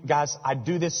for you. Guys, I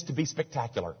do this to be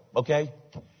spectacular, okay?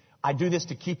 I do this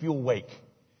to keep you awake.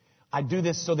 I do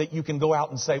this so that you can go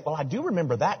out and say, well, I do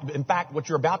remember that. In fact, what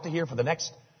you're about to hear for the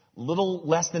next little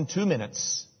less than 2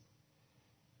 minutes,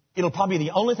 it'll probably be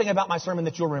the only thing about my sermon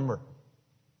that you'll remember.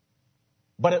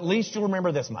 But at least you'll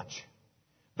remember this much,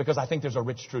 because I think there's a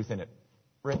rich truth in it.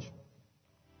 Rich? He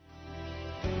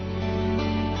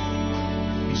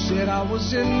said I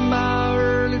was in my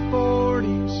early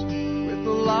 40s with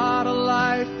a lot of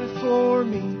life before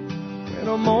me when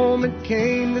a moment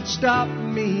came that stopped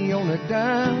me on a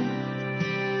dime.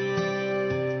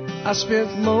 I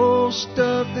spent most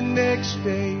of the next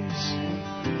days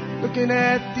looking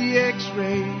at the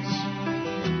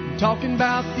x-rays, talking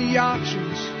about the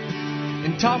options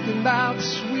and talking about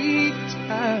sweet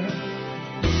time.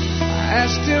 I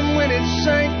asked him when it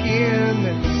sank in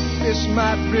that this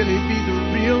might really be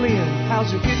the real end.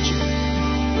 How's it hit you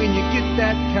when you get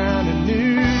that kind of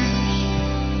news?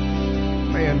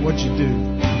 Man, what'd you do?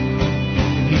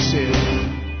 And he said,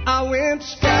 I went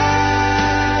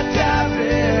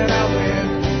skydiving, I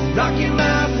went Rocky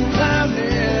Mountain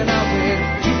climbing, I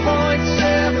went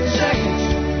 2.7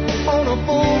 seconds on a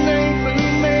full-name Fu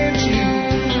Manchu,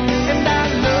 and I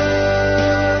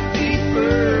loved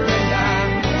deeper, and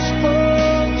I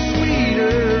spoke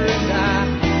sweeter, and I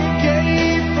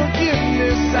gave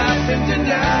forgiveness I've been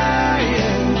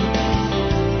denying.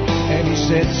 And he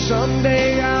said,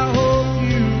 someday I hope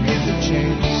you get the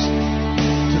chance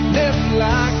to live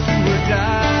like you were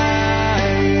dying.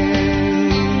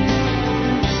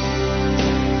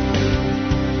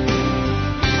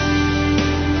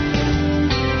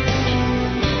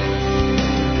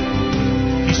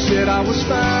 He said I was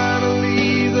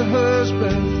finally the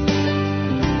husband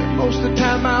that most of the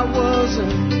time I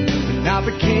wasn't, and I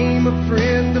became a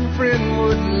friend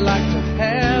would like to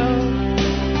have.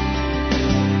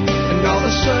 And all of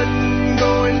a sudden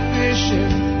going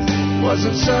fishing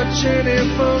wasn't such an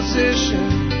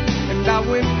imposition, and I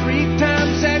went 3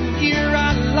 times that year.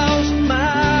 I lost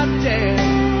my dad.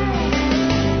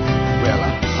 Well,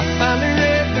 I finally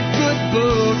read the good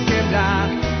book, and I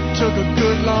took a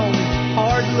good long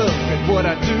hard look at what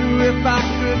I'd do if I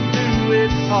could do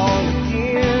it all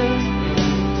again.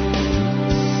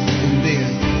 And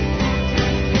then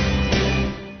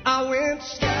I went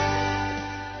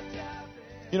skydiving.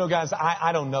 You know, guys,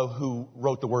 I don't know who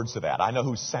wrote the words to that. I know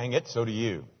who sang it, so do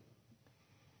you.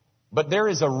 But there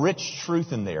is a rich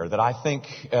truth in there that I think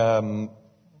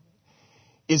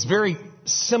is very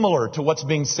similar to what's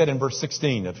being said in verse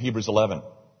 16 of Hebrews 11.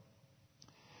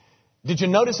 Did you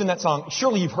notice in that song,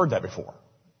 surely you've heard that before.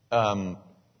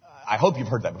 I hope you've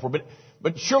heard that before,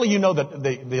 but surely you know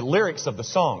the lyrics of the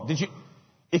song. Did you?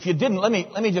 If you didn't, let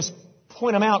me just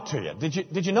point them out to you.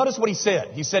 Did you notice what he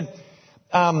said? He said,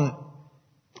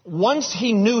 once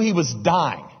he knew he was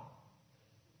dying,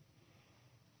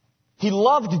 he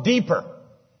loved deeper,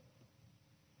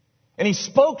 and he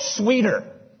spoke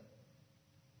sweeter,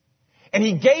 and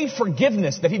he gave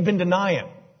forgiveness that he'd been denying.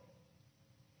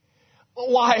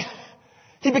 Why?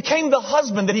 He became the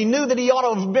husband that he knew that he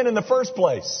ought to have been in the first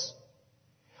place.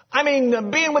 I mean,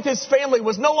 being with his family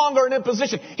was no longer an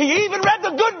imposition. He even read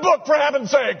the good book, for heaven's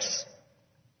sakes.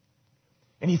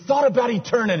 And he thought about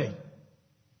eternity.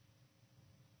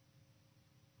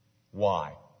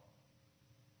 Why?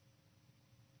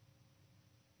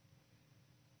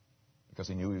 Because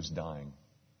he knew he was dying.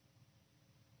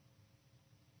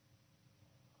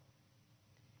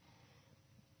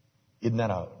 Isn't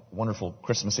that a wonderful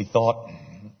Christmassy thought?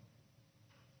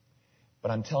 But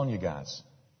I'm telling you guys,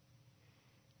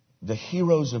 the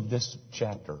heroes of this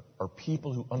chapter are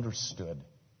people who understood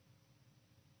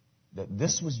that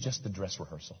this was just the dress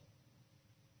rehearsal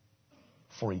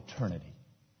for eternity.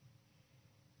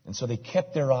 And so they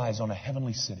kept their eyes on a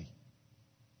heavenly city.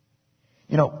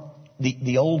 You know,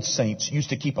 the old saints used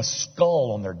to keep a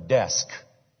skull on their desk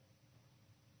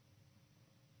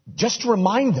just to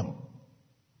remind them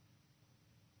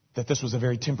that this was a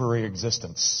very temporary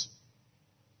existence,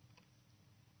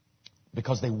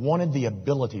 because they wanted the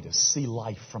ability to see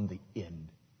life from the end.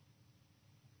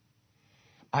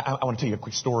 I want to tell you a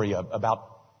quick story about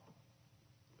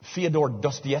Fyodor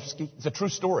Dostoevsky. It's a true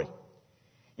story.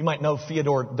 You might know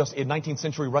Fyodor Dostoevsky, a 19th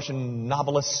century Russian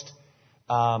novelist.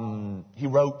 He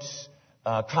wrote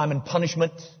Crime and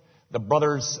Punishment, The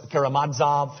Brothers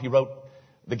Karamazov. He wrote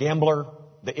The Gambler,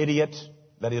 The Idiot.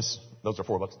 That is, those are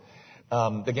 4 books.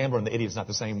 The Gambler and the Idiot is not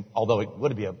the same, although it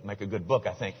would make a good book,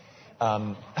 I think.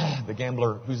 The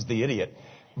Gambler, Who's the Idiot?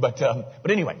 But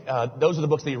anyway, those are the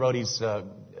books that he wrote. He's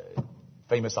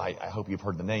famous. I hope you've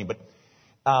heard the name. But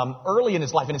early in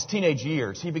his life, in his teenage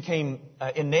years, he became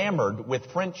enamored with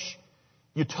French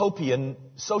utopian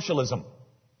socialism.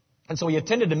 And so he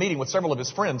attended a meeting with several of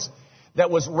his friends that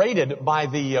was raided by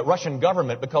the Russian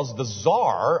government because the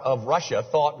Tsar of Russia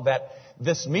thought that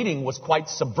this meeting was quite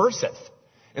subversive.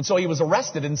 And so he was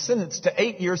arrested and sentenced to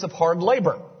 8 years of hard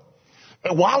labor.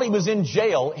 And while he was in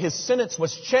jail, his sentence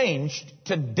was changed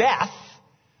to death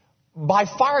by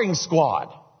firing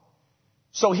squad.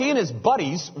 So he and his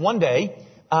buddies one day,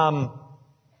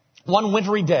 one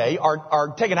wintry day,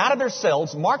 are taken out of their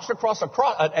cells, marched across a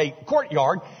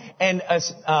courtyard, and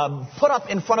put up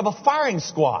in front of a firing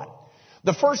squad.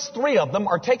 The first 3 of them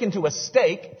are taken to a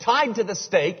stake, tied to the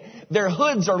stake. Their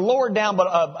hoods are lowered down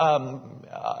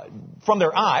from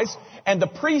their eyes, and the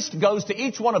priest goes to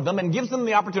each one of them and gives them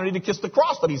the opportunity to kiss the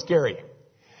cross that he's carrying.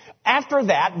 After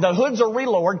that, the hoods are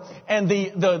relowered, and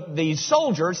the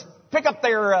soldiers pick up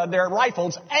their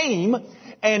rifles, aim,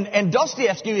 and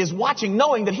Dostoevsky is watching,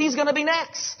 knowing that he's going to be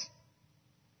next.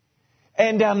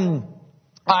 And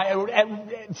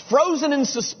frozen in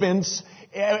suspense,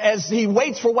 as he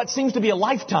waits for what seems to be a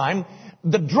lifetime,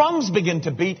 the drums begin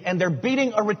to beat, and they're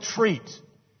beating a retreat.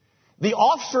 The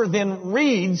officer then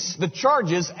reads the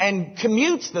charges and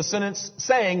commutes the sentence,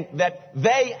 saying that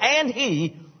they and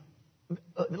he,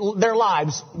 their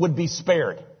lives would be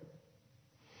spared.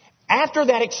 After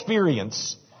that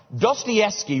experience,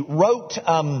 Dostoevsky wrote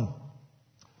to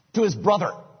his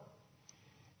brother.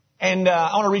 And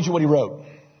I want to read you what he wrote.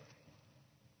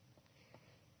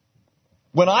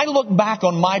 When I look back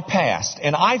on my past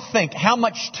and I think how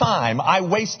much time I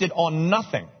wasted on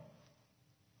nothing,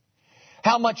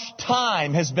 how much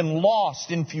time has been lost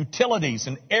in futilities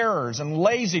and errors and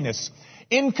laziness,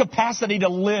 incapacity to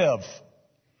live,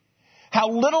 how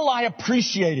little I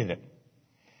appreciated it,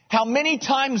 how many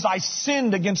times I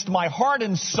sinned against my heart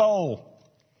and soul,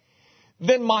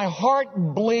 then my heart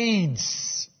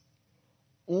bleeds.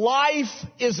 Life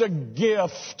is a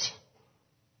gift.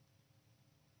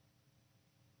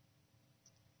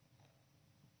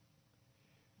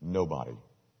 Nobody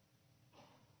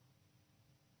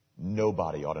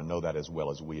ought to know that as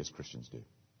well as we as Christians do.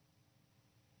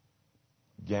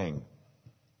 Gang,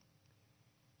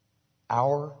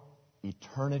 our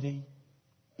eternity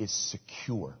is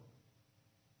secure.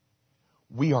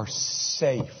 We are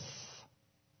safe.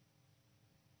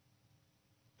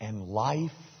 And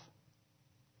life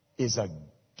is a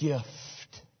gift.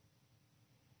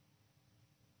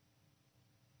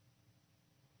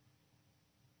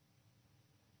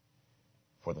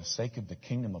 For the sake of the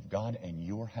kingdom of God and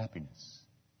your happiness,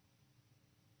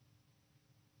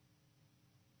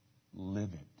 live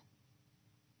it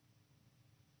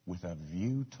with a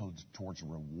view towards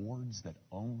rewards that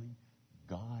only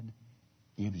God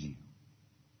gives you.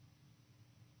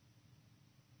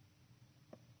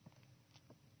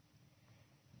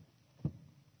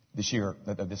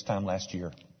 This time last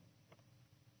year,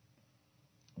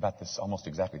 about this, almost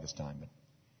exactly this time, but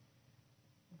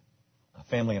a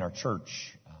family in our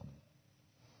church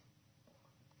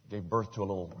gave birth to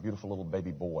a beautiful little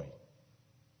baby boy.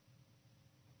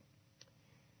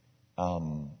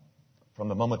 From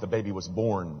the moment the baby was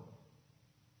born,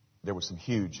 there were some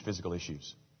huge physical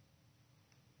issues.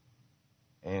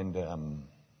 And the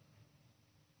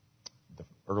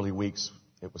early weeks,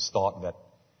 it was thought that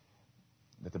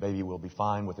the baby will be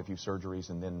fine with a few surgeries,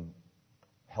 and then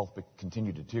health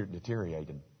continued to deteriorate.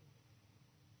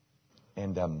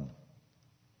 And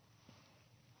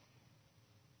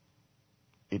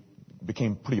it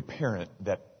became pretty apparent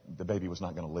that the baby was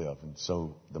not going to live. And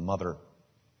so the mother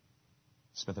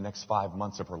spent the next 5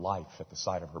 months of her life at the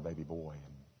side of her baby boy.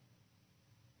 And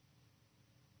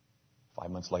 5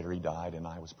 months later, he died, and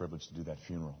I was privileged to do that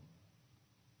funeral.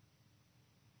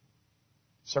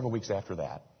 Several weeks after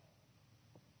that,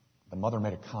 the mother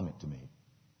made a comment to me.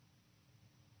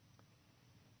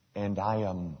 And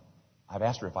I've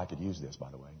asked her if I could use this,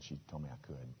 by the way, and she told me I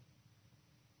could.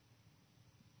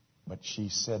 But she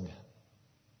said,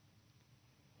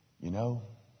 you know,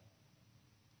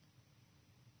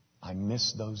 I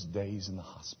miss those days in the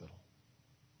hospital.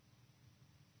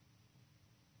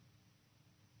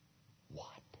 What?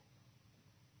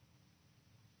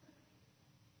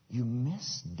 You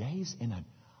miss days in an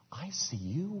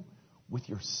ICU with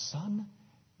your son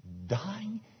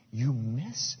dying? You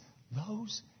miss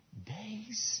those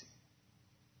days?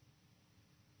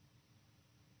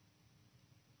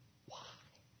 Why?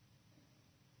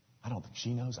 I don't think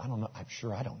she knows. I don't know. I'm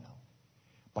sure I don't know.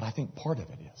 But I think part of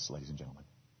it is, ladies and gentlemen,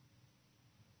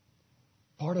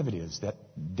 part of it is that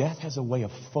death has a way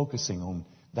of focusing on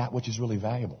that which is really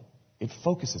valuable. It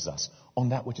focuses us on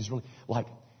that which is really, like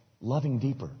loving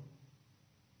deeper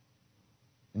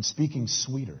and speaking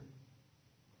sweeter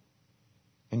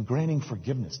and granting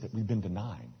forgiveness that we've been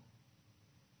denying,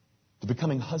 to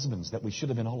becoming husbands that we should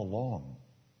have been all along,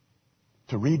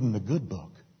 to reading the good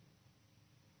book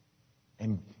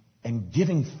and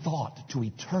giving thought to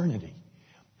eternity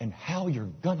and how you're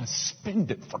going to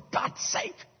spend it, for God's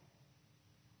sake.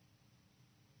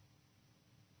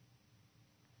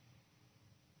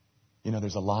 You know,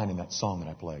 there's a line in that song that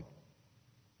I played.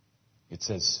 It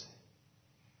says,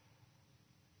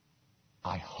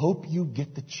 I hope you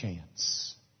get the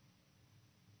chance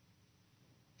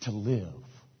to live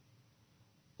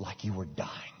like you were dying.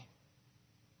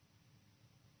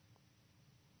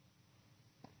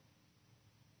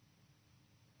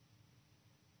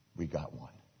 We got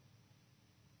one.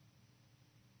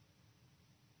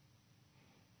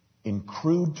 In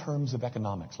crude terms of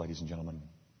economics, ladies and gentlemen,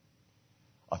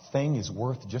 a thing is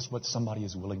worth just what somebody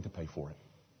is willing to pay for it.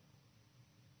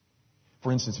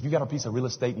 For instance, if you got a piece of real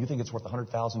estate and you think it's worth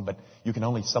 $100,000, but you can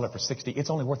only sell it for $60,000, it's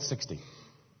only worth $60,000.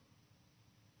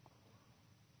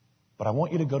 But I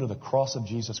want you to go to the cross of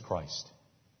Jesus Christ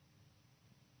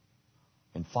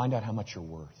and find out how much you're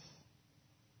worth.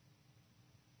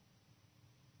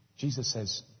 Jesus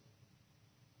says,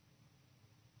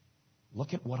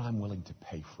 look at what I'm willing to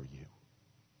pay for you.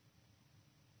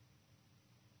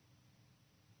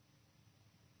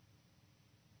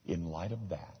 In light of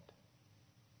that,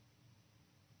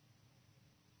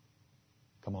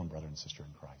 come on, brother and sister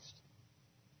in Christ.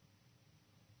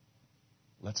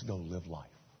 Let's go live life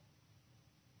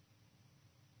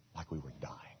like we were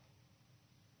dying.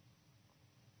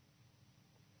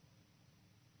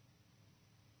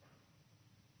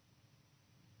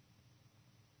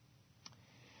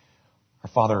 Our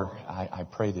Father, I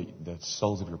pray that the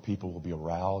souls of your people will be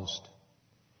aroused,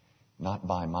 not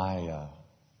by my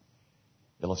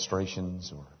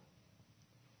illustrations, or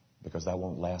because that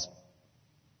won't last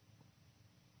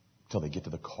till they get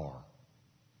to the car.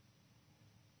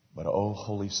 But, oh,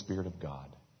 Holy Spirit of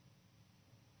God,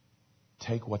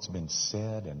 take what's been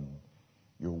said and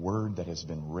your word that has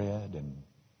been read and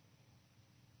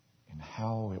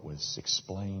how it was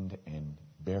explained, and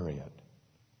bury it.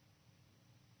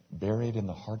 Bury it in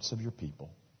the hearts of your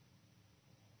people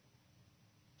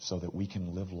so that we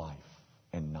can live life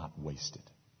and not waste it.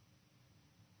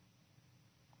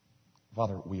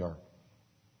 Father, we are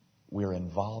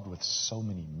involved with so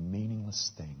many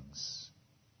meaningless things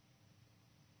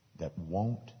that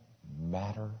won't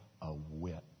matter a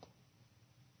whit.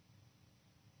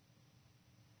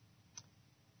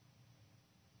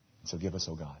 So give us,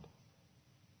 oh God,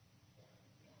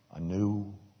 a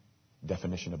new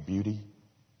definition of beauty,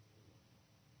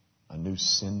 a new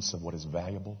sense of what is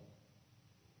valuable,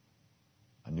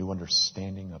 a new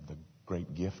understanding of the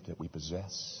great gift that we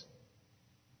possess.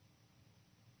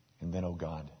 And then, oh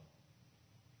God,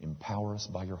 empower us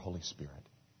by your Holy Spirit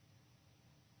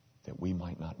that we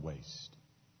might not waste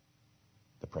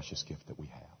the precious gift that we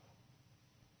have.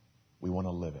 We want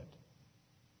to live it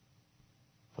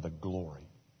for the glory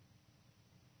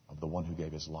of the one who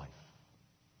gave his life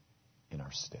in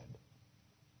our stead.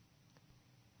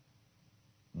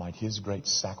 Might his great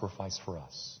sacrifice for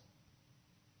us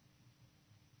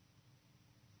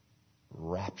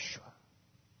rapture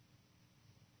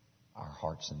our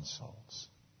hearts and souls.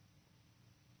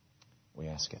 We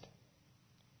ask it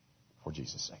for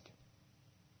Jesus' sake.